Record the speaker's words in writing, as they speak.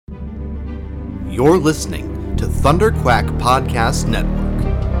You're listening to Thunder Quack Podcast Network.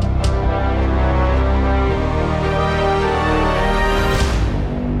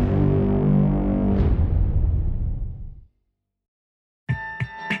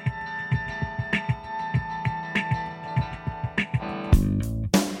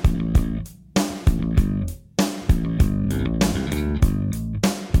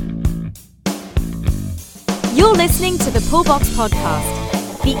 You're listening to the Pullbox Podcast,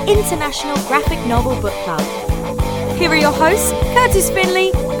 the international graphic novel book club. Here are your hosts, Kurtis Finley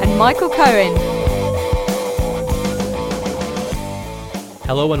and Michael Cohen.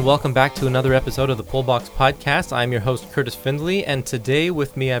 Hello and welcome back to another episode of the Pullbox Podcast. I'm your host, Kurtis Findley, and today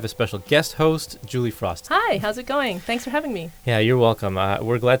with me I have a special guest host, Julie Frost. Hi, how's it going? Thanks for having me. Yeah, you're welcome.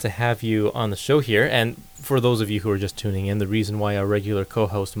 We're glad to have you on the show here, and for those of you who are just tuning in, the reason why our regular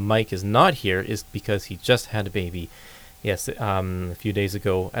co-host Mike is not here is because he just had a baby. Yes, a few days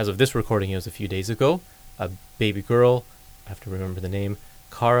ago. As of this recording, it was a few days ago. A baby girl, I have to remember the name,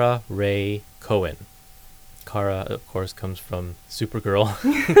 Cara Ray Cohen. Cara, of course, comes from Supergirl,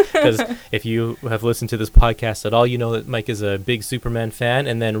 because if you have listened to this podcast at all, you know that Mike is a big Superman fan,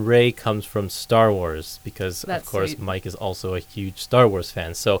 and then Ray comes from Star Wars, because, of course, sweet. Mike is also a huge Star Wars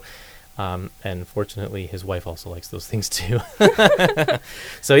fan. So, and fortunately, his wife also likes those things too.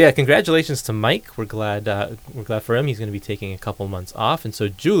 So yeah, congratulations to Mike. We're glad for him. He's going to be taking a couple months off, and so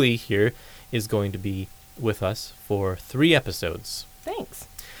Julie here is going to be with us for 3 episodes. Thanks.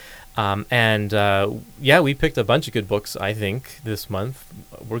 We picked a bunch of good books, I think, this month.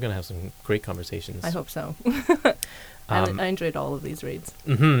 We're going to have some great conversations. I hope so. I enjoyed all of these reads.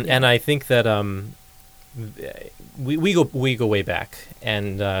 Mm-hmm. Yeah. And I think that we go way back,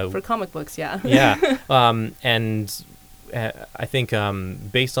 and for comic books, yeah. Yeah. I think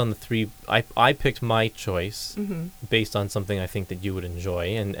based on the 3, I picked my choice based on something I think that you would enjoy,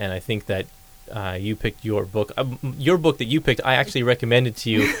 and I think that you picked your book. Your book that you picked, I actually recommended to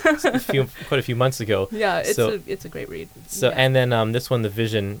you quite a few months ago. Yeah, it's a great read. So yeah. And then this one, The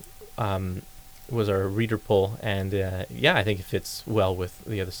Vision, was our reader pull, and I think it fits well with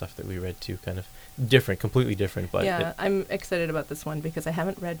the other stuff that we read too. Kind of completely different. But yeah, I'm excited about this one because I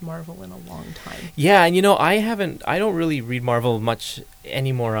haven't read Marvel in a long time. Yeah, and I don't really read Marvel much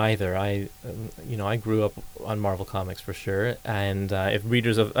anymore either. I grew up on Marvel comics for sure, and if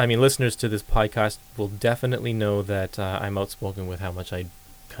listeners to this podcast will definitely know that I'm outspoken with how much I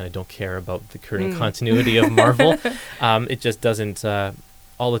kind of don't care about the current continuity of Marvel. It just doesn't.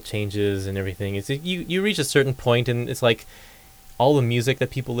 All the changes and everything. You reach a certain point, and it's like all the music that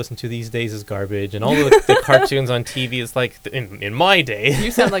people listen to these days is garbage, and all the cartoons on TV is like in my day.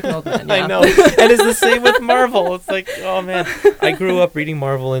 You sound like an old man. Yeah. I know, and it's the same with Marvel. It's like, oh man, I grew up reading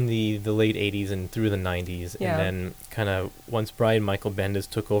Marvel in the late '80s and through the '90s, and then kind of once Brian Michael Bendis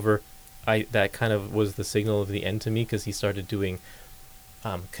took over, that kind of was the signal of the end to me, because he started doing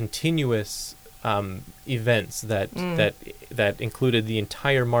continuous events that included the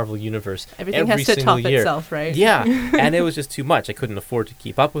entire Marvel universe. Everything has to top itself, right? Yeah, and it was just too much. I couldn't afford to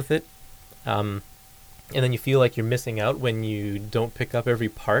keep up with it. And then you feel like you're missing out when you don't pick up every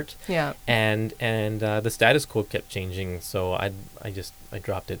part. Yeah. And the status quo kept changing, so I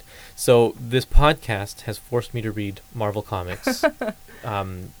dropped it. So this podcast has forced me to read Marvel comics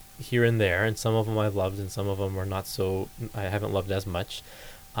here and there, and some of them I've loved, and some of them are not so. I haven't loved as much.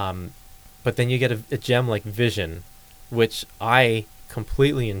 But then you get a gem like Vision, which I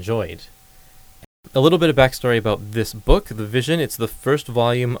completely enjoyed. A little bit of backstory about this book, The Vision. It's the first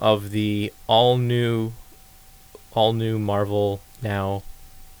volume of the all new Marvel Now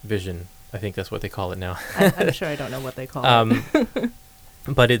Vision. I think that's what they call it now. I'm sure I don't know what they call it.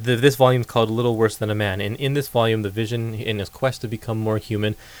 But this volume is called Little Worse Than a Man. And in this volume, the Vision, in his quest to become more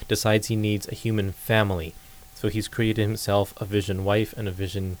human, decides he needs a human family. So he's created himself a Vision wife and a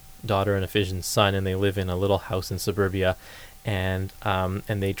Vision daughter and a Vision son, and they live in a little house in suburbia, and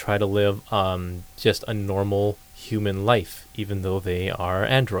they try to live just a normal human life, even though they are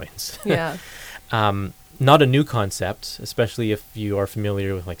androids. Yeah. Not a new concept, especially if you are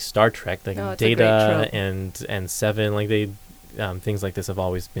familiar with like Star Trek, like Data and Seven, like they things like this have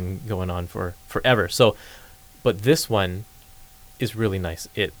always been going on for forever. So, but this one is really nice.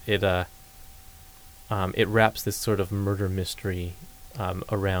 It wraps this sort of murder mystery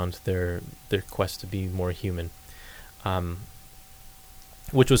around their quest to be more human,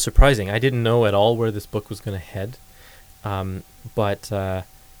 which was surprising. I didn't know at all where this book was going to head, but one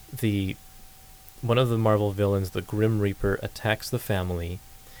of the Marvel villains, the Grim Reaper, attacks the family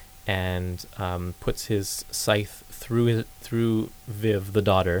and puts his scythe through Viv, the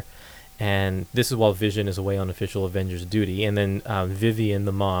daughter, and this is while Vision is away on official Avengers duty, and then Vivian,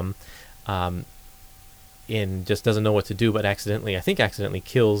 the mom, just doesn't know what to do, but accidentally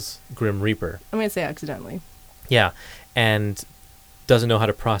kills Grim Reaper. I'm going to say accidentally. Yeah, and doesn't know how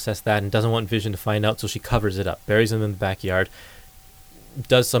to process that and doesn't want Vision to find out, so she covers it up, buries him in the backyard,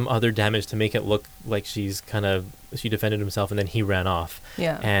 does some other damage to make it look like she defended himself, and then he ran off.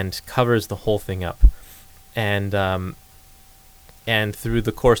 Yeah. And covers the whole thing up. And through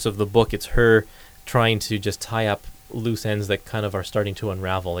the course of the book, it's her trying to just tie up loose ends that kind of are starting to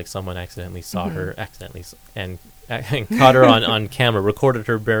unravel, like someone accidentally saw her and caught her on camera, recorded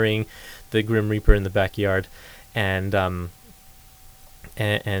her burying the Grim Reaper in the backyard, and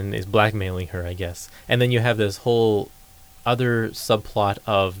is blackmailing her, I guess. And then you have this whole other subplot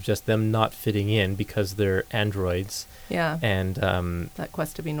of just them not fitting in because they're androids. Yeah. And that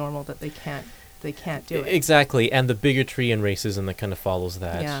quest to be normal, that they can't do it. Exactly, and the bigotry and racism that kind of follows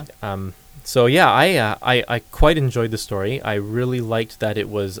that. Yeah. So yeah, I quite enjoyed the story. I really liked that it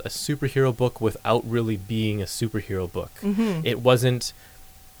was a superhero book without really being a superhero book. Mm-hmm. It wasn't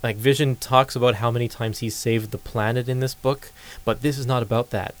like Vision talks about how many times he's saved the planet in this book, but this is not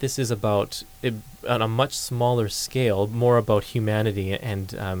about that. This is about it on a much smaller scale, more about humanity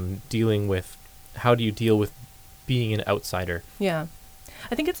and dealing with how do you deal with being an outsider. Yeah.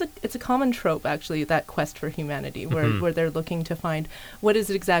 I think it's a common trope, actually, that quest for humanity, where they're looking to find what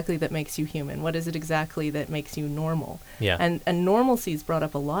is it exactly that makes you human, what is it exactly that makes you normal. Yeah. And normalcy is brought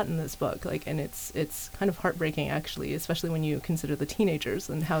up a lot in this book, and it's kind of heartbreaking, actually, especially when you consider the teenagers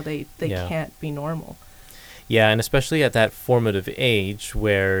and how they can't be normal. Yeah, and especially at that formative age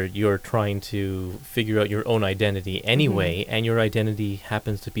where you're trying to figure out your own identity anyway, and your identity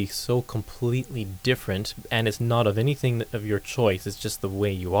happens to be so completely different, and it's not of anything of your choice, it's just the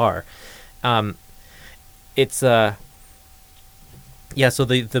way you are. So it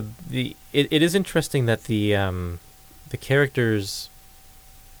is interesting that the characters,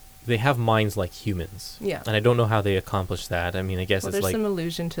 they have minds like humans. Yeah. And I don't know how they accomplish that. I mean, I guess it's there's like some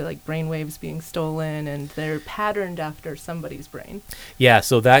allusion to like brainwaves being stolen, and they're patterned after somebody's brain. Yeah,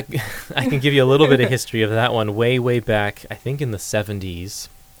 so that I can give you a little bit of history of that one. Way back, I think in the 70s.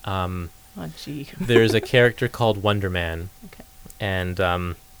 Oh, gee. There's a character called Wonder Man. Okay.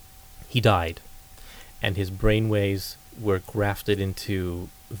 And he died. And his brainwaves were grafted into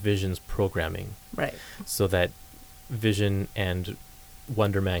Vision's programming. Right. So that Vision and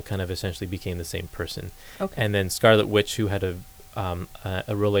Wonder Man kind of essentially became the same person. Okay. And then Scarlet Witch, who had a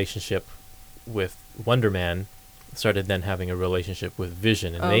relationship with Wonder Man, started then having a relationship with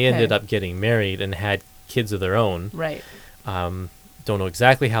Vision, and they ended up getting married and had kids of their own. Right. Don't know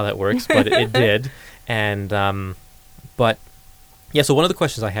exactly how that works, but it did. And but yeah, so one of the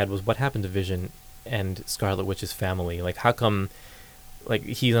questions I had was, what happened to Vision and Scarlet Witch's family? Like, how come, like,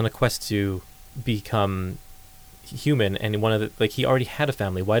 he's on a quest to become human, and he already had a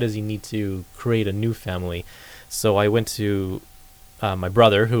family. Why does he need to create a new family? So I went to my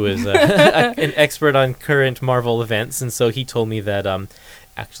brother, who is an expert on current Marvel events, and so he told me that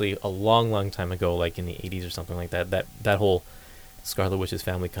actually a long time ago, like in the 80s or something like that whole Scarlet Witch's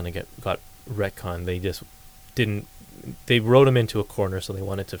family kind of got retconned. They just didn't. They wrote him into a corner, so they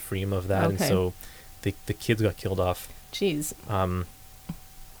wanted to free him of that, and so the kids got killed off. Jeez.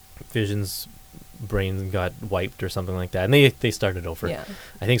 Vision's brains got wiped or something like that, and they started over. Yeah.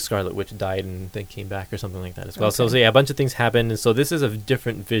 I think Scarlet Witch died and then came back or something like that as well. Okay. So yeah, a bunch of things happened, and so this is a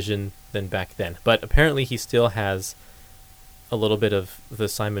different Vision than back then. But apparently he still has a little bit of the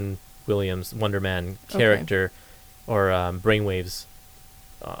Simon Williams Wonder Man character or brainwaves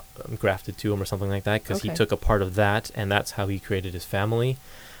grafted to him or something like that, because he took a part of that, and that's how he created his family.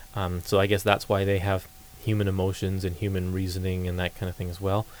 So I guess that's why they have human emotions and human reasoning and that kind of thing as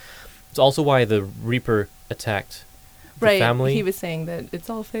well. It's also why the Reaper attacked the family. He was saying that it's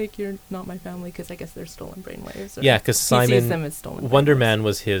all fake, you're not my family, because I guess they're stolen brainwaves. Yeah, because Simon, he sees them as stolen Wonder brainwaves. Man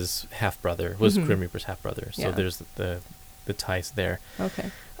was his half-brother, was Grim Reaper's half-brother, so there's the ties there. Okay.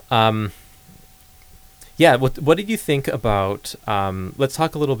 Yeah, what did you think about, let's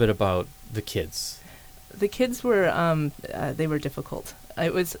talk a little bit about the kids. The kids were, they were difficult.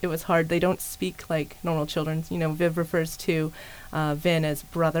 It was hard. They don't speak like normal children. You know, Viv refers to Vin as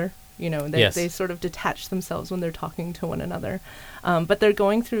brother. You know, they sort of detach themselves when they're talking to one another. But they're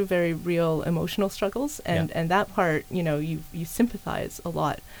going through very real emotional struggles, and that part, you know, you sympathize a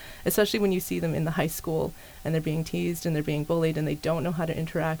lot, especially when you see them in the high school and they're being teased and they're being bullied and they don't know how to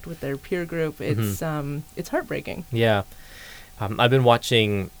interact with their peer group. It's heartbreaking. Yeah. I've been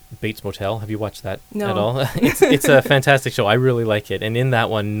watching Bates Motel. Have you watched that at all? It's a fantastic show. I really like it. And in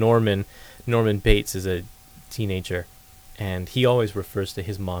that one, Norman Bates is a teenager, and he always refers to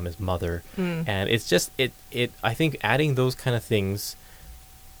his mom as mother. And it's just I think adding those kind of things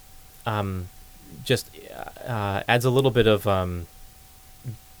just adds a little bit of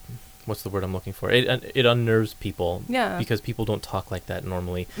what's the word I'm looking for? It unnerves people. Yeah. Because people don't talk like that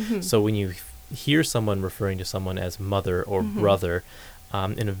normally. Mm-hmm. So when you hear someone referring to someone as mother or mm-hmm. brother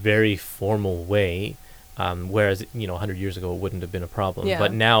in a very formal way, whereas 100 years ago it wouldn't have been a problem. Yeah.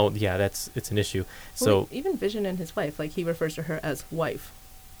 But now, it's an issue. Well, even Vision and his wife, like he refers to her as wife.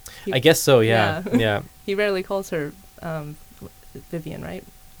 I guess so. Yeah. Yeah. He rarely calls her Vivian, right?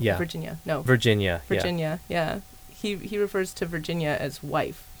 Yeah. Virginia. No. Virginia. Yeah. He refers to Virginia as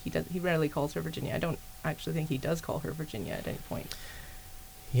wife. He rarely calls her Virginia. I don't actually think he does call her Virginia at any point.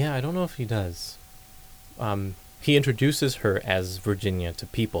 Yeah, I don't know if he does. He introduces her as Virginia to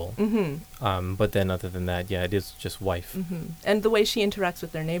people. Mm-hmm. But then other than that, it is just wife. Mm-hmm. And the way she interacts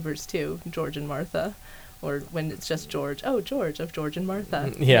with their neighbors too, George and Martha, or when it's just George. Oh, George of George and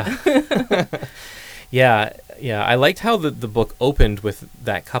Martha. Yeah. Yeah. I liked how the book opened with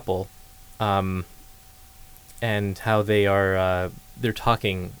that couple, and how they're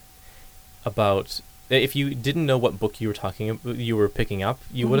talking about. If you didn't know what book you were picking up,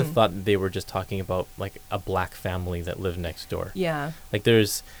 you would have thought they were just talking about like a black family that lived next door. Yeah. Like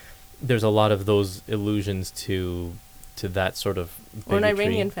there's a lot of those allusions to that sort of bigotry. Or an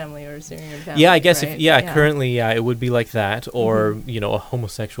Iranian family or a Syrian family. Yeah, I guess right? currently it would be like that, or a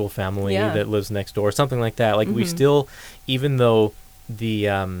homosexual family that lives next door, something like that. Like we still, even though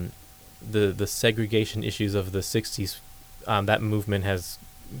the segregation issues of the 60s, that movement has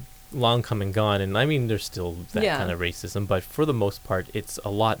long come and gone, and I mean there's still that kind of racism, but for the most part it's a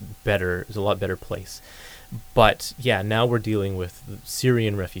lot better. It's a lot better place. But now we're dealing with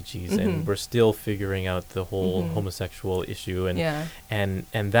Syrian refugees, and we're still figuring out the whole homosexual issue, and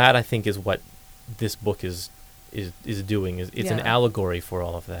that I think is what this book is doing. It's an allegory for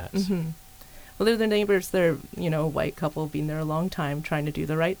all of that. Well, they're the neighbors. They're, a white couple, been there a long time, trying to do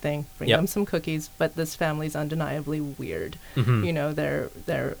the right thing, bring them some cookies. But this family's undeniably weird. They're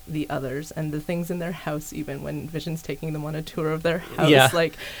the others, and the things in their house, even when Vision's taking them on a tour of their house,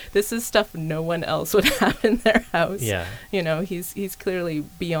 like this is stuff no one else would have in their house. Yeah. He's clearly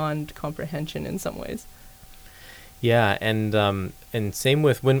beyond comprehension in some ways. Yeah, and same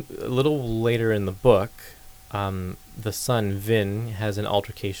with when a little later in the book, the son, Vin, has an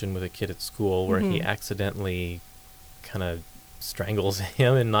altercation with a kid at school where he accidentally kind of strangles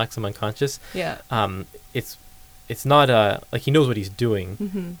him and knocks him unconscious. Yeah. It's not like he knows what he's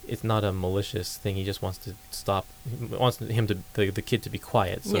doing. It's not a malicious thing. He just wants to stop. He wants the kid to be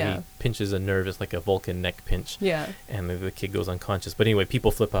quiet. So he pinches a nerve. It's like a Vulcan neck pinch. Yeah. And the kid goes unconscious. But anyway, people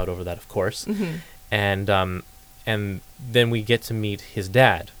flip out over that, of course. And then we get to meet his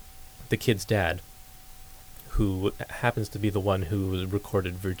dad, the kid's dad, who happens to be the one who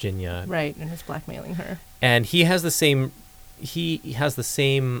recorded Virginia. Right, and is blackmailing her. And he has the same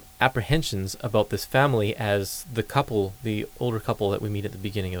apprehensions about this family as the older couple that we meet at the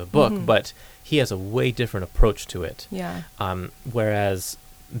beginning of the book, but he has a way different approach to it. Yeah. Whereas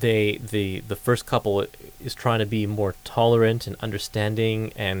the first couple is trying to be more tolerant and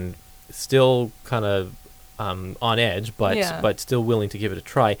understanding and still kind of on edge, but still willing to give it a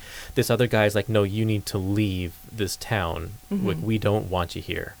try. This other guy's like, no, you need to leave this town. We don't want you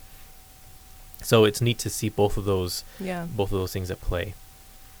here. So it's neat to see both of those things at play.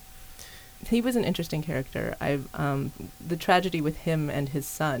 He was an interesting character. The tragedy with him and his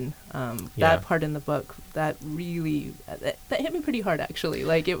son, that part in the book, that really that hit me pretty hard, actually.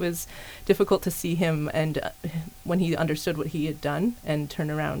 Like, it was difficult to see him, and when he understood what he had done and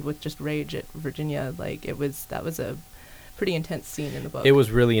turn around with just rage at Virginia, like that was a pretty intense scene in the book. It was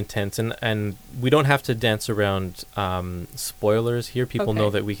really intense, and we don't have to dance around spoilers here. People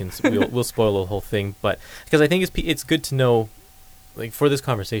know that we'll spoil the whole thing, but because I think it's good to know, like, for this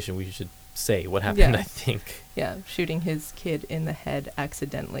conversation, we should say what happened. I think shooting his kid in the head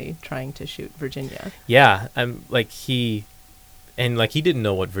accidentally, trying to shoot Virginia. He didn't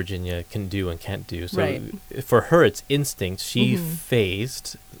know what Virginia can do and can't do, so for her it's instinct. She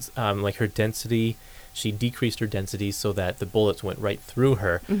phased her density. She decreased her density so that the bullets went right through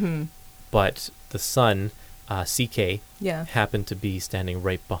her, but the son, CK, happened to be standing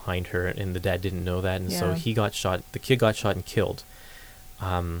right behind her, and the dad didn't know that, and so he got shot. The kid got shot and killed.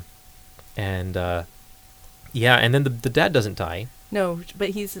 And then the dad doesn't die. No, but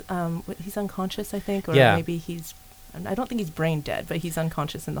he's unconscious, I think, or maybe I don't think he's brain dead, but he's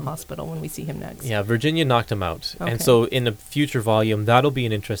unconscious in the hospital when we see him next. Yeah, Virginia knocked him out. Okay. And so in a future volume, that'll be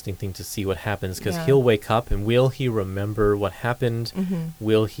an interesting thing to see what happens, because he'll wake up, and will he remember what happened?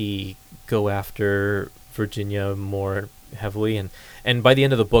 Will he go after Virginia more heavily? And by the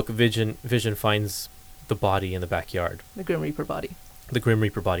end of the book, Vision finds the body in the backyard. The Grim Reaper body. The Grim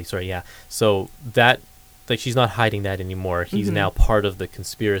Reaper body, sorry, yeah. So that, like, she's not hiding that anymore. He's Mm-hmm. now part of the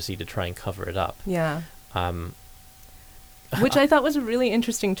conspiracy to try and cover it up. Yeah. Um, Which I thought was a really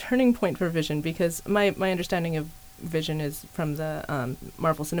interesting turning point for Vision, because my understanding of Vision is from the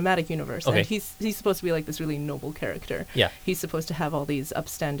Marvel Cinematic Universe. Okay. And he's supposed to be like this really noble character. Yeah. He's supposed to have all these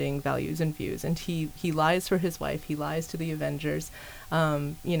upstanding values and views, and he lies for his wife. He lies to the Avengers.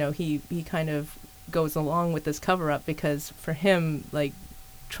 He kind of goes along with this cover-up because for him, like,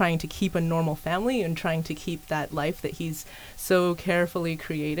 trying to keep a normal family and trying to keep that life that he's so carefully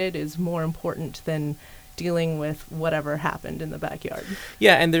created is more important than dealing with whatever happened in the backyard.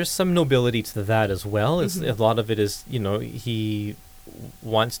 Yeah, and there's some nobility to that as well. It's, Mhm. a lot of it is, he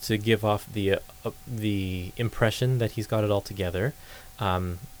wants to give off the impression that he's got it all together.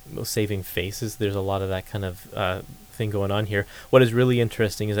 Saving faces, there's a lot of that kind of thing going on here. What is really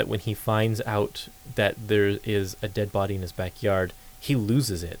interesting is that when he finds out that there is a dead body in his backyard, he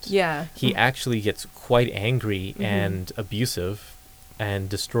loses it. Yeah. He actually gets quite angry Mhm. and abusive and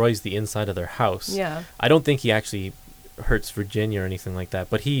destroys the inside of their house. Yeah. I don't think he actually hurts Virginia or anything like that,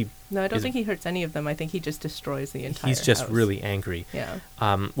 but No, I don't is- think he hurts any of them. I think he just destroys the entire he's just house. really angry. Yeah.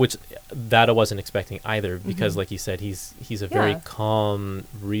 Which that I wasn't expecting either, because Mhm. like you said, he's a very Yeah. calm,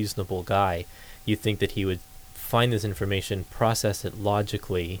 reasonable guy. You'd think that he would find this information, process it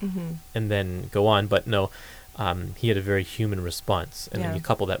logically, Mm-hmm. and then go on, but no. He had a very human response, and then Yeah. you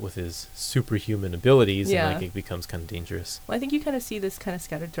couple that with his superhuman abilities, Yeah. and like it becomes kind of dangerous. Well, I think you kind of see this kind of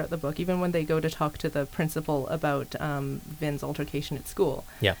scattered throughout the book, even when they go to talk to the principal about Vin's altercation at school.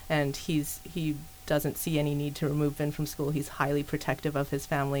 Yeah. And he doesn't see any need to remove Vin from school. He's highly protective of his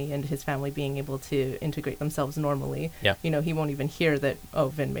family and his family being able to integrate themselves normally. Yeah. He won't even hear that, oh,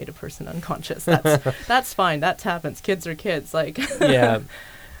 Vin made a person unconscious. That's fine. That happens. Kids are kids. Like. Yeah.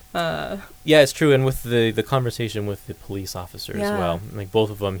 Yeah, it's true. And with the conversation with the police officer as Yeah. well, like both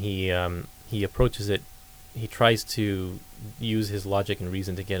of them, he approaches it. He tries to use his logic and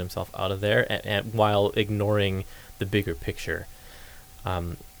reason to get himself out of there, and while ignoring the bigger picture.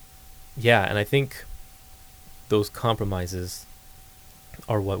 Yeah, and I think those compromises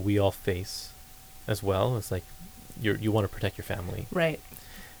are what we all face as well. It's like you want to protect your family, Right.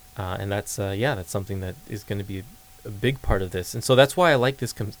 and that's something that is going to be a big part of this. And so that's why I like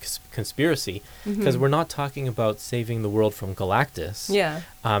this conspiracy, because Mhm. we're not talking about saving the world from Galactus. Yeah.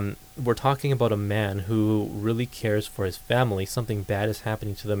 We're talking about a man who really cares for his family. Something bad is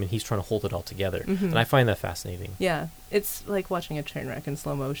happening to them, and he's trying to hold it all together. Mhm. And I find that fascinating. Yeah. It's like watching a train wreck in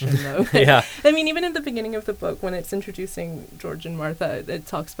slow motion, though. Yeah. I mean, even in the beginning of the book, when it's introducing George and Martha, it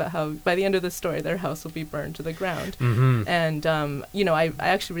talks about how by the end of the story, their house will be burned to the ground. Mm-hmm. And, I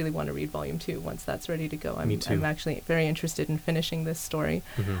actually really want to read Volume 2 once that's ready to go. Me too. I'm actually very interested in finishing this story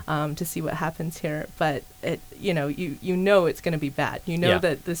Mm-hmm. to see what happens here. But, you know it's going to be bad. You know Yeah.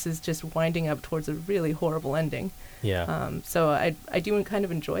 that this is just winding up towards a really horrible ending. Yeah. So I do kind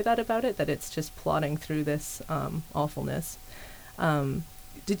of enjoy that about it, that it's just plodding through this awfulness.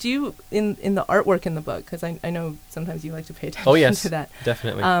 Did you, in the artwork in the book, because I know sometimes you like to pay attention Oh, yes. to that.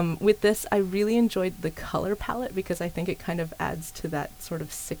 Definitely. With this, I really enjoyed the color palette because I think it kind of adds to that sort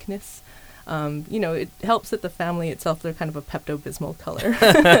of sickness. It helps that the family itself, they're kind of a Pepto-Bismol color.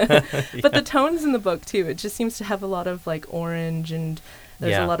 But the tones in the book, too, it just seems to have a lot of, like, orange, and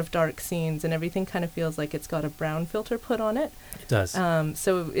there's Yeah. a lot of dark scenes, and everything kind of feels like it's got a brown filter put on it. It does.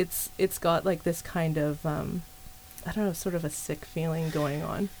 So it's got, like, this kind of, I don't know, sort of a sick feeling going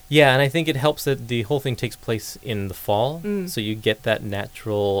on. Yeah, and I think it helps that the whole thing takes place in the fall, Mm. so you get that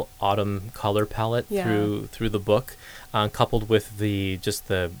natural autumn color palette Yeah. through the book, coupled with the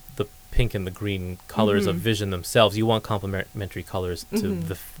pink and the green colors of Mhm. Vision themselves. You want complementary colors to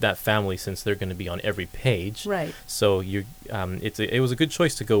Mhm. that family, since they're going to be on every page. Right. So it was a good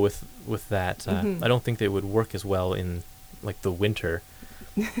choice to go with that. Mhm. I don't think they would work as well in like the winter.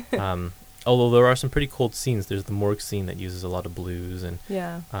 Although there are some pretty cold scenes. There's the morgue scene that uses a lot of blues and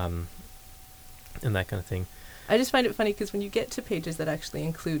Yeah. and that kind of thing. I just find it funny because when you get to pages that actually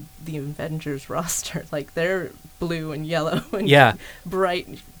include the Avengers roster, like they're blue and yellow and Yeah.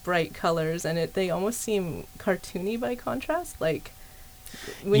 bright colors, and they almost seem cartoony by contrast. Like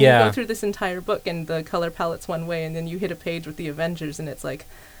when Yeah. you go through this entire book and the color palette's one way, and then you hit a page with the Avengers, and it's like,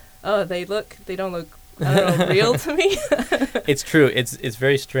 oh, they don't look, I don't know, real to me. It's true. It's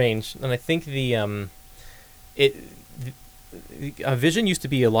very strange, and I think Vision used to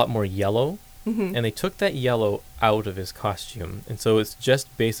be a lot more yellow. Mhm. And they took that yellow out of his costume, and so it's just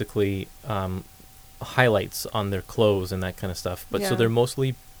basically highlights on their clothes and that kind of stuff. But so Yeah. they're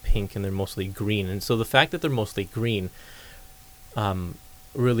mostly pink and they're mostly green, and so the fact that they're mostly green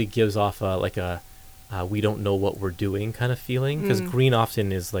really gives off a we don't know what we're doing kind of feeling, because green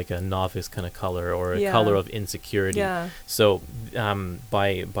often is like a novice kind of color, or a color of insecurity. Yeah. So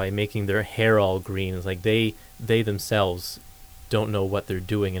by making their hair all green, it's like they themselves don't know what they're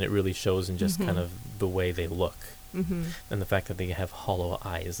doing, and it really shows in just kind of the way they look. And the fact that they have hollow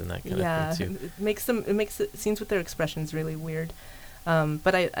eyes and that kind of thing too. It makes scenes with their expressions really weird.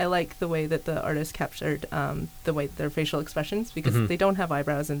 But I like the way that the artist captured the way their facial expressions, because they don't have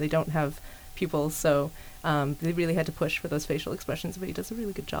eyebrows and they don't have pupils, so they really had to push for those facial expressions, but he does a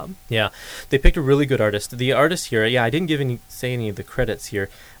really good job. Yeah, they picked a really good artist. The artist here, I didn't say any of the credits here.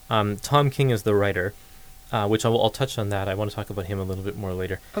 Tom King is the writer, which I'll touch on that. I want to talk about him a little bit more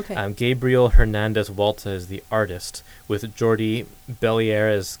later. Okay. Gabriel Hernandez Walta is the artist, with Jordi Bellier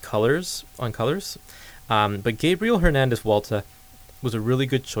as colors. But Gabriel Hernandez Walta was a really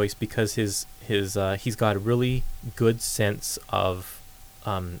good choice because he's got a really good sense of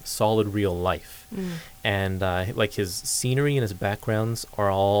solid real life, and like his scenery and his backgrounds are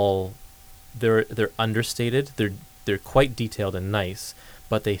all they're understated. They're quite detailed and nice,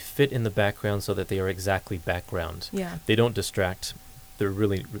 but they fit in the background so that they are exactly background. Yeah. They don't distract. They're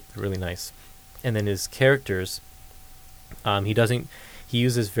really nice. And then his characters, he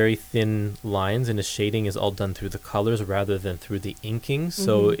uses very thin lines, and his shading is all done through the colors rather than through the inking.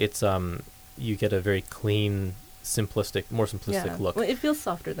 So it's you get a very clean, more simplistic look. Well, it feels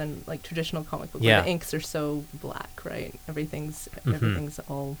softer than like traditional comic book, where the inks are so black, right? Everything's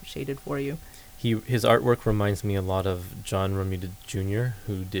all shaded for you. His artwork reminds me a lot of John Romita Jr.,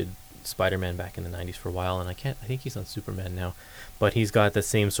 who did Spider-Man back in the 90s for a while, and I think he's on Superman now, but he's got the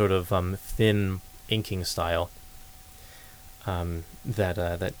same sort of thin inking style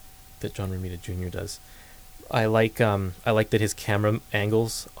that John Romita Jr. does. I like that his camera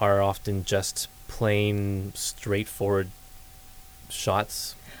angles are often just plain straightforward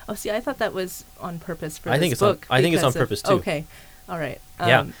shots. Oh, see, I thought that was on purpose for I think it's on purpose too. Okay, all right.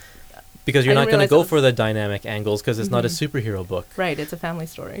 Because you're not going to go for the dynamic angles, because it's not a superhero book. Right, it's a family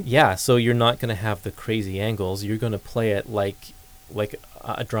story. Yeah, so you're not going to have the crazy angles. You're going to play it like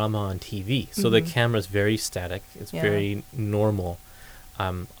a drama on TV. So the camera's very static. It's very normal.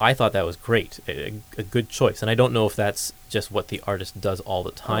 I thought that was great, a good choice. And I don't know if that's just what the artist does all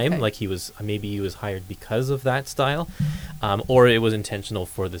the time. Like maybe he was hired because of that style, or it was intentional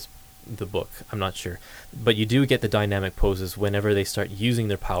for the book. I'm not sure. But you do get the dynamic poses whenever they start using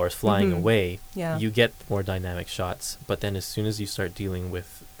their powers, flying away. Yeah. You get more dynamic shots. But then as soon as you start dealing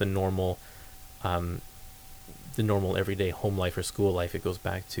with the normal everyday home life or school life, it goes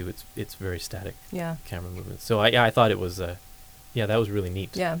back to it's very static camera movement. So I thought it was that was really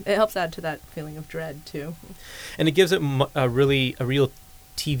neat. Yeah, it helps add to that feeling of dread too. And it gives it a real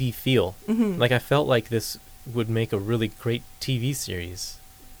TV feel. Like I felt like this would make a really great TV series.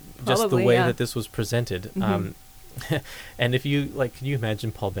 Probably, just the way that this was presented. And if you can you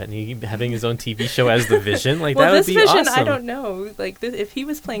imagine Paul Bettany having his own TV show as the Vision? Like that would be Vision, awesome. I don't know. Like if he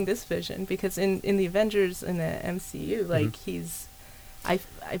was playing this Vision, because in the Avengers in the MCU, like he's, I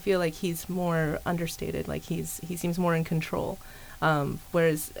feel like he's more understated. Like he seems more in control.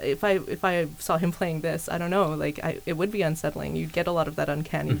 Whereas if I saw him playing this, I don't know. Like it would be unsettling. You'd get a lot of that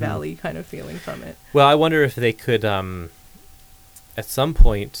uncanny valley kind of feeling from it. Well, I wonder if they could. At some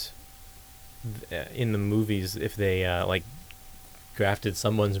point in the movies, if they grafted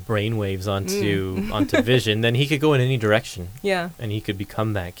someone's brainwaves onto Vision, then he could go in any direction. Yeah, and he could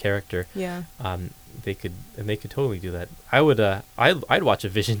become that character. Yeah. They could totally do that. I'd watch a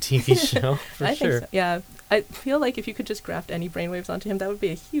Vision TV show for I sure. Think so. Yeah, I feel like if you could just graft any brainwaves onto him, that would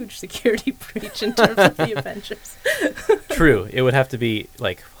be a huge security breach in terms of the Avengers. True, it would have to be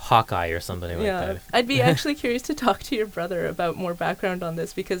like Hawkeye or something like that. I'd be actually curious to talk to your brother about more background on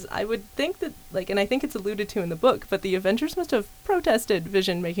this, because I would think that, and I think it's alluded to in the book, but the Avengers must have protested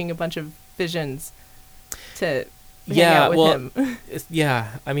Vision making a bunch of visions to hang out with him.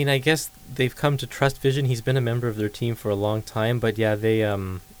 I mean, I guess they've come to trust Vision. He's been a member of their team for a long time, but they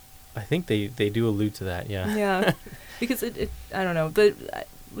I think they do allude to that. Yeah, because it I don't know.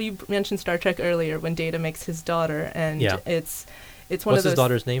 We mentioned Star Trek earlier when Data makes his daughter, and it's one What's of those. His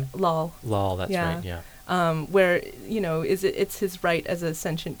daughter's name? Lal. Lal, that's right. Yeah. Where it's his right as a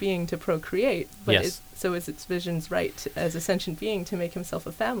sentient being to procreate, but so is its Vision's right as a sentient being to make himself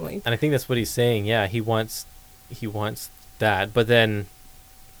a family. And I think that's what he's saying. Yeah, he wants that, but then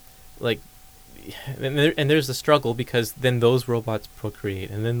and there's the struggle, because then those robots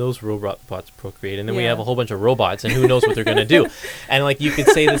procreate, and then those robots procreate, and then we have a whole bunch of robots, and who knows what they're going to do. And you could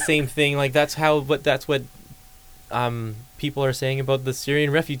say the same thing, that's what people are saying about the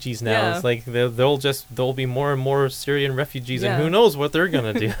Syrian refugees now. It's like there'll be more and more Syrian refugees, and who knows what they're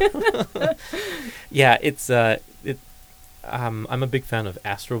going to do. Yeah, I'm a big fan of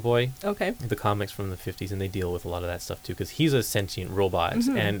Astro Boy. Okay. The comics from the 50s, and they deal with a lot of that stuff too, because he's a sentient robot,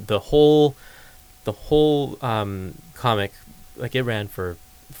 Mm-hmm. and the whole comic, like, it ran for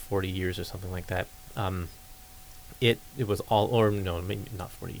 40 years or something like that. It was all, or no, maybe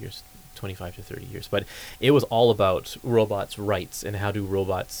not 40 years, 25 to 30 years, but it was all about robots' rights and how do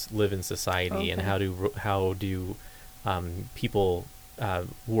robots live in society, and how do people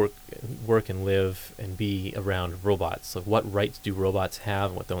work and live and be around robots. So what rights do robots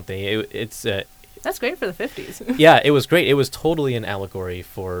have? What don't they? That's great for the 50s. Yeah, it was great. It was totally an allegory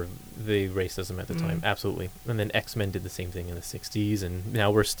for the racism at the time. Absolutely. And then X-Men did the same thing in the 60s, and now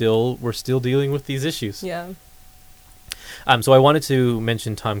we're still dealing with these issues. Yeah. So I wanted to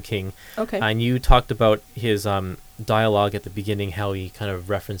mention Tom King. Okay. And you talked about his dialogue at the beginning, how he kind of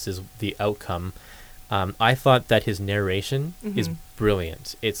references the outcome. I thought that his narration is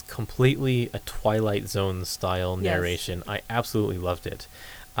brilliant. It's completely a Twilight Zone style narration. Yes. I absolutely loved it.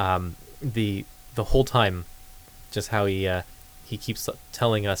 The whole time, just how he keeps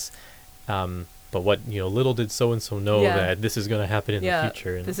telling us, but what, little did so and so know that this is going to happen in the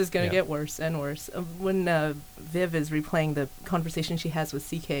future. And this is going to get worse and worse. When Viv is replaying the conversation she has with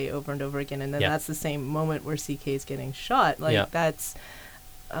CK over and over again, and then that's the same moment where CK is getting shot. That's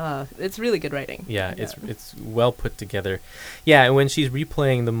it's really good writing. Yeah, it's well put together. Yeah, and when she's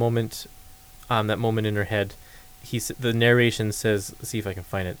replaying the moment, that moment in her head, the narration says, let's see if I can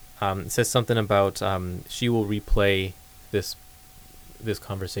find it. It says something about she will replay this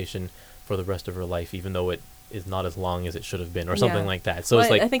conversation for the rest of her life, even though it is not as long as it should have been, or something like that. So it's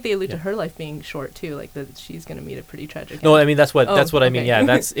like, I think they allude to her life being short too, like that she's going to meet a pretty tragic end. No, I mean that's what I mean.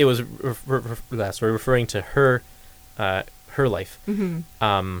 Yeah, it was referring to her life.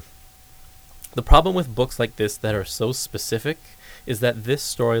 Mm-hmm. The problem with books like this that are so specific is that this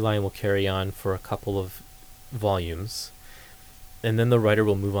storyline will carry on for a couple of volumes, and then the writer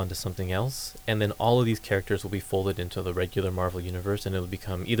will move on to something else, and then all of these characters will be folded into the regular Marvel universe, and it'll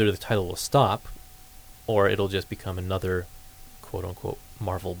become either the title will stop, or it'll just become another quote-unquote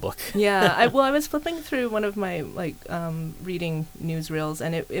Marvel book. Yeah, I was flipping through one of my reading newsreels,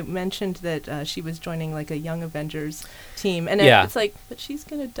 and it mentioned that she was joining like a Young Avengers team, and it's like, but she's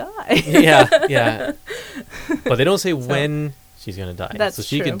gonna die. yeah. But they don't say when she's gonna die. That's so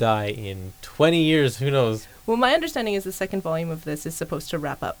she true. could die in 20 years. Who knows? Well, my understanding is the second volume of this is supposed to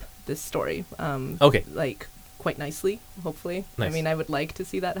wrap up this story. Okay. Like, quite nicely, hopefully. Nice. I mean, I would like to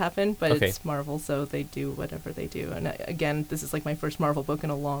see that happen, but it's Marvel, so they do whatever they do. And again, this is like my first Marvel book in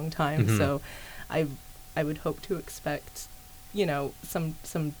a long time, so I would hope to expect, some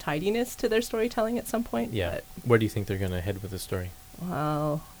tidiness to their storytelling at some point. Yeah. Where do you think they're going to head with the story?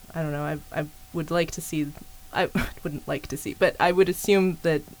 Well, I don't know. I would like to see... I wouldn't like to see, but I would assume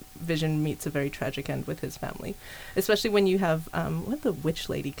that Vision meets a very tragic end with his family, especially when you have the witch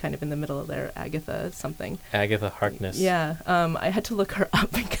lady kind of in the middle of there, Agatha something. Agatha Harkness. Yeah, I had to look her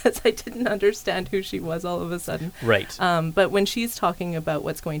up because I didn't understand who she was all of a sudden. Right. But when she's talking about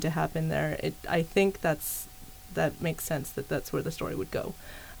what's going to happen there, I think that makes sense that's where the story would go.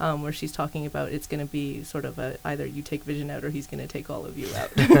 Where she's talking about it's going to be sort of either you take Vision out or he's going to take all of you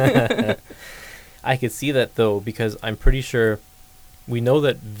out. I could see that, though, because I'm pretty sure we know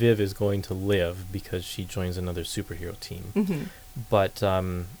that Viv is going to live because she joins another superhero team. Mm-hmm. But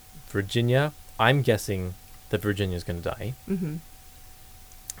Virginia, I'm guessing that Virginia's going to die. Mm-hmm.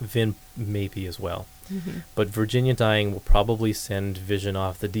 Vin maybe as well. Mm-hmm. But Virginia dying will probably send Vision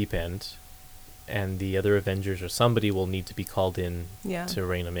off the deep end, and the other Avengers or somebody will need to be called in to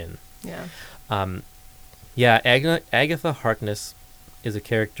rein them in. Yeah. Agatha Harkness is a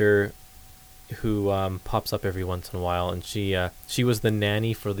character who pops up every once in a while, and she was the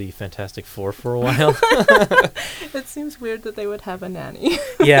nanny for the Fantastic Four for a while. It seems weird that they would have a nanny.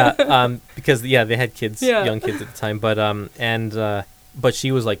 Because they had kids, young kids at the time, but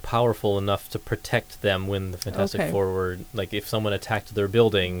she was like powerful enough to protect them when the Fantastic Four were like, if someone attacked their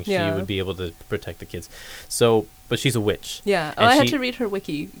building, she would be able to protect the kids. So, but she's a witch. Yeah, I had to read her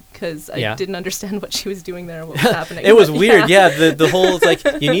wiki because I didn't understand what she was doing there and what was happening. It was weird. The whole, it's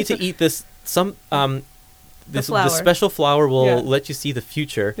like, you need to eat this. This special flower will let you see the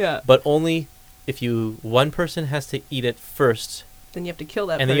future, but only if one person has to eat it first. Then you have to kill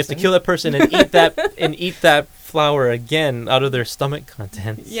that person. And then you have to kill that person and eat that flower again out of their stomach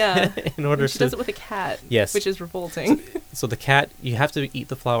contents. Yeah. In order she does it with a cat. Yes. Which is revolting. So the cat, you have to eat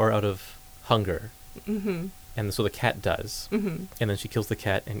the flower out of hunger. Mm-hmm. And so the cat does. Mm-hmm. And then she kills the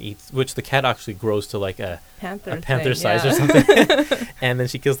cat and eats, which the cat actually grows to like a panther size or something. And then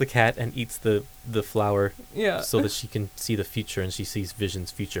she kills the cat and eats the flower so that she can see the future, and she sees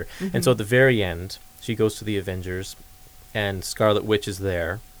Vision's future. Mm-hmm. And so at the very end, she goes to the Avengers, and Scarlet Witch is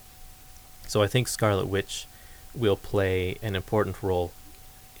there. So I think Scarlet Witch will play an important role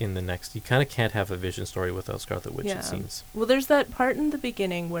in the next. You kind of can't have a Vision story without Scarlet Witch, it seems. Well, there's that part in the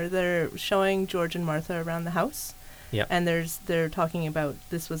beginning where they're showing George and Martha around the house. Yeah. And they're talking about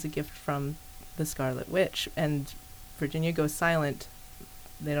this was a gift from the Scarlet Witch, and Virginia goes silent.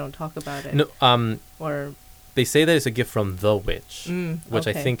 They don't talk about it. No, or they say that it's a gift from the witch, which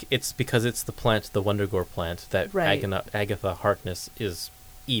okay. I think it's because it's the plant, the Wondergore plant, that Agatha Harkness is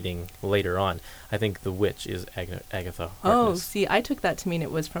eating later on. I think the witch is Agatha Harkness. Oh, see, I took that to mean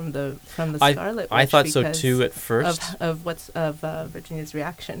it was from the Scarlet Witch. I thought so too at first. Of Virginia's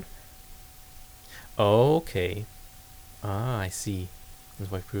reaction. Okay. I see.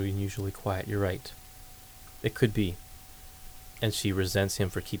 His wife grew unusually quiet. You're right. It could be. And she resents him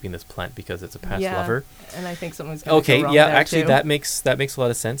for keeping this plant because it's a past lover. And I think something's going to go wrong there too. that makes a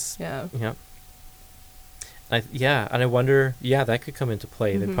lot of sense. Yeah. Yeah. And I wonder, that could come into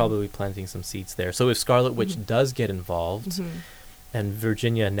play. Mm-hmm. They're probably planting some seeds there. So if Scarlet Witch does get involved, and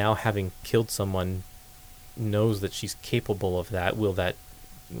Virginia, now having killed someone, knows that she's capable of that,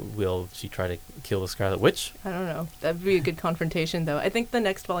 will she try to kill the Scarlet Witch? I don't know. That'd be a good confrontation, though. I think the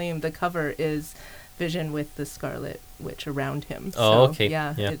next volume, the cover is Vision with the Scarlet Witch around him. Oh, okay.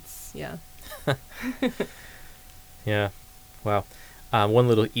 Yeah. Yeah. Wow. One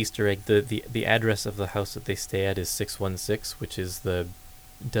little Easter egg: the address of the house that they stay at is 616, which is the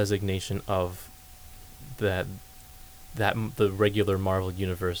designation of the regular Marvel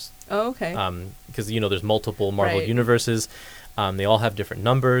universe. Oh, okay. Because there's multiple Marvel universes. They all have different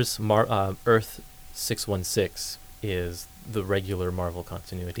numbers. Earth 616 is the regular Marvel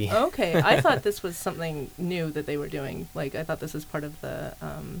continuity. Okay, I thought this was something new that they were doing. Like, I thought this was part of the.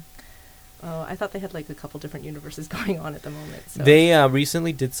 I thought they had like a couple different universes going on at the moment. So. They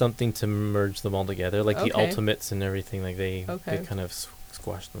recently did something to merge them all together, like the Ultimates and everything. Like they kind of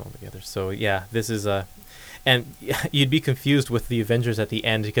squashed them all together. So yeah, this is and you'd be confused with the Avengers at the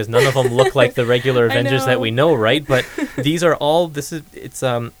end because none of them look like the regular Avengers that we know, right? But these are all.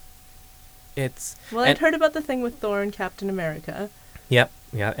 It's. Well, I'd heard about the thing with Thor and Captain America. Yep.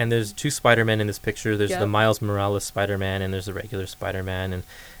 Yeah, and there's two Spider-Men in this picture. There's the Miles Morales Spider-Man, and there's the regular Spider-Man,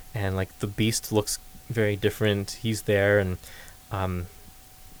 and like the Beast looks very different. He's there, and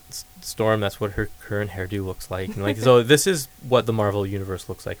Storm, that's what her current hairdo looks like. And so this is what the Marvel Universe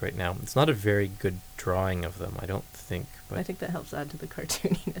looks like right now. It's not a very good drawing of them, I don't think. But I think that helps add to the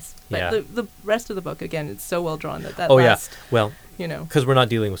cartooniness. But the rest of the book, again, it's so well drawn that well, because we're not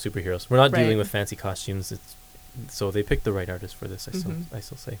dealing with superheroes. We're not dealing with fancy costumes. So they picked the right artist for this, I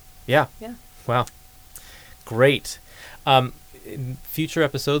still say. Yeah. Wow. Great. In future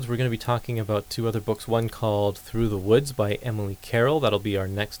episodes, we're going to be talking about two other books. One called Through the Woods by Emily Carroll. That'll be our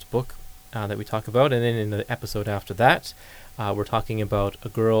next book that we talk about. And then in the episode after that, we're talking about A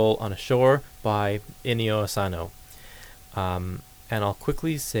Girl on a Shore by Inio Asano. And I'll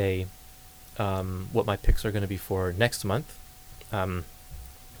quickly say what my picks are going to be for next month.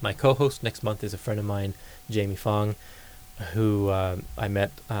 My co-host next month is a friend of mine, Jamie Fong, who I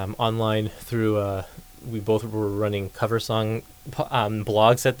met online through... we both were running cover song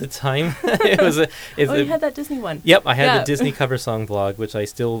blogs at the time. You had that Disney one. Yep, I had the Disney cover song blog, which I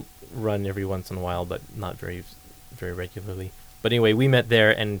still run every once in a while, but not very, very regularly. But anyway, we met there,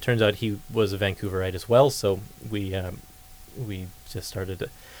 and it turns out he was a Vancouverite as well, so we just started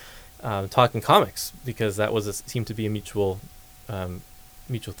talking comics, because that seemed to be a mutual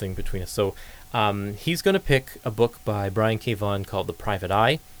thing between us. So he's going to pick a book by Brian K. Vaughan called The Private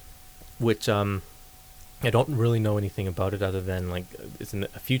Eye, which... I don't really know anything about it other than it's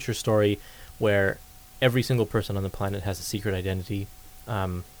a future story where every single person on the planet has a secret identity,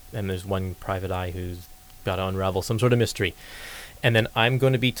 and there's one private eye who's got to unravel some sort of mystery. And then I'm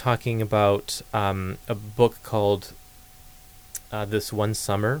going to be talking about a book called This One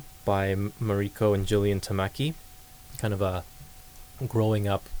Summer by Mariko and Jillian Tamaki, kind of a growing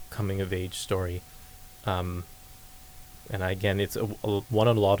up, coming of age story. And again, it's won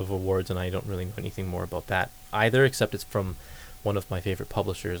a lot of awards, and I don't really know anything more about that either, except it's from one of my favorite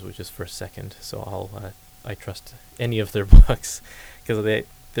publishers, which is First Second. So I trust any of their books because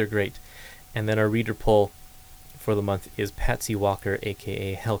they're great. And then our reader poll for the month is Patsy Walker,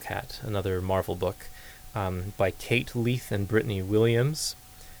 a.k.a. Hellcat, another Marvel book by Kate Leith and Brittany Williams.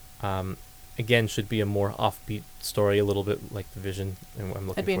 Again, should be a more offbeat story, a little bit like The Vision, and I'm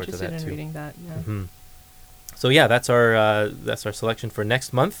looking forward to that too. I'd be interested in reading that, yeah. Mm-hmm. So yeah, that's our selection for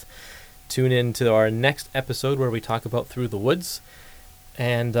next month. Tune in to our next episode where we talk about Through the Woods.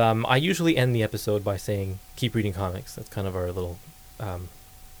 And I usually end the episode by saying, keep reading comics. That's kind of our little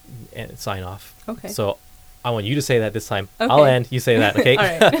sign off. Okay. So I want you to say that this time. Okay. I'll end. You say that, okay?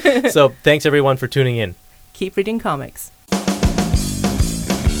 All right. So thanks everyone for tuning in. Keep reading comics.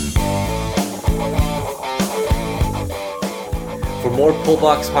 For more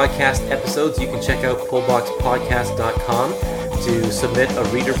Pullbox Podcast episodes, you can check out pullboxpodcast.com to submit a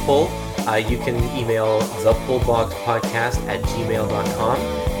reader poll. You can email thepullboxpodcast@gmail.com.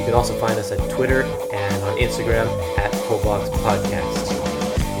 You can also find us at Twitter and on Instagram at pullboxpodcast.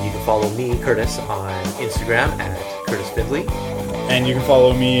 You can follow me, Kurtis, on Instagram at Kurtis Findley. And you can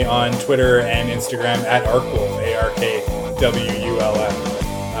follow me on Twitter and Instagram at Arkwolf, ARKWULF.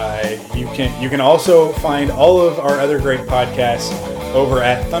 You can also find all of our other great podcasts over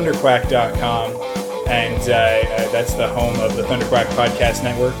at thunderquack.com. And that's the home of the Thunderquack Podcast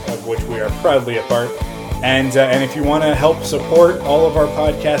Network, of which we are proudly a part. And if you want to help support all of our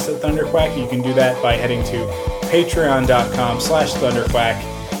podcasts at Thunderquack, you can do that by heading to patreon.com/thunderquack.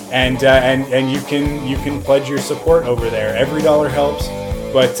 And you can pledge your support over there. Every dollar helps.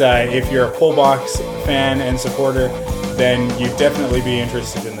 But if you're a Pullbox fan and supporter, then you'd definitely be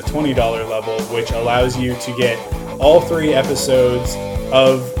interested in the $20 level, which allows you to get all 3 episodes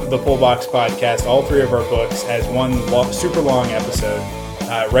of the Pullbox Podcast, all 3 of our books, as one super long episode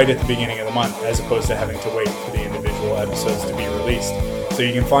right at the beginning of the month, as opposed to having to wait for the individual episodes to be released. So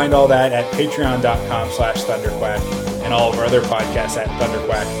you can find all that at patreon.com/thunderquack and all of our other podcasts at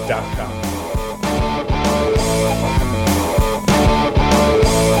thunderquack.com.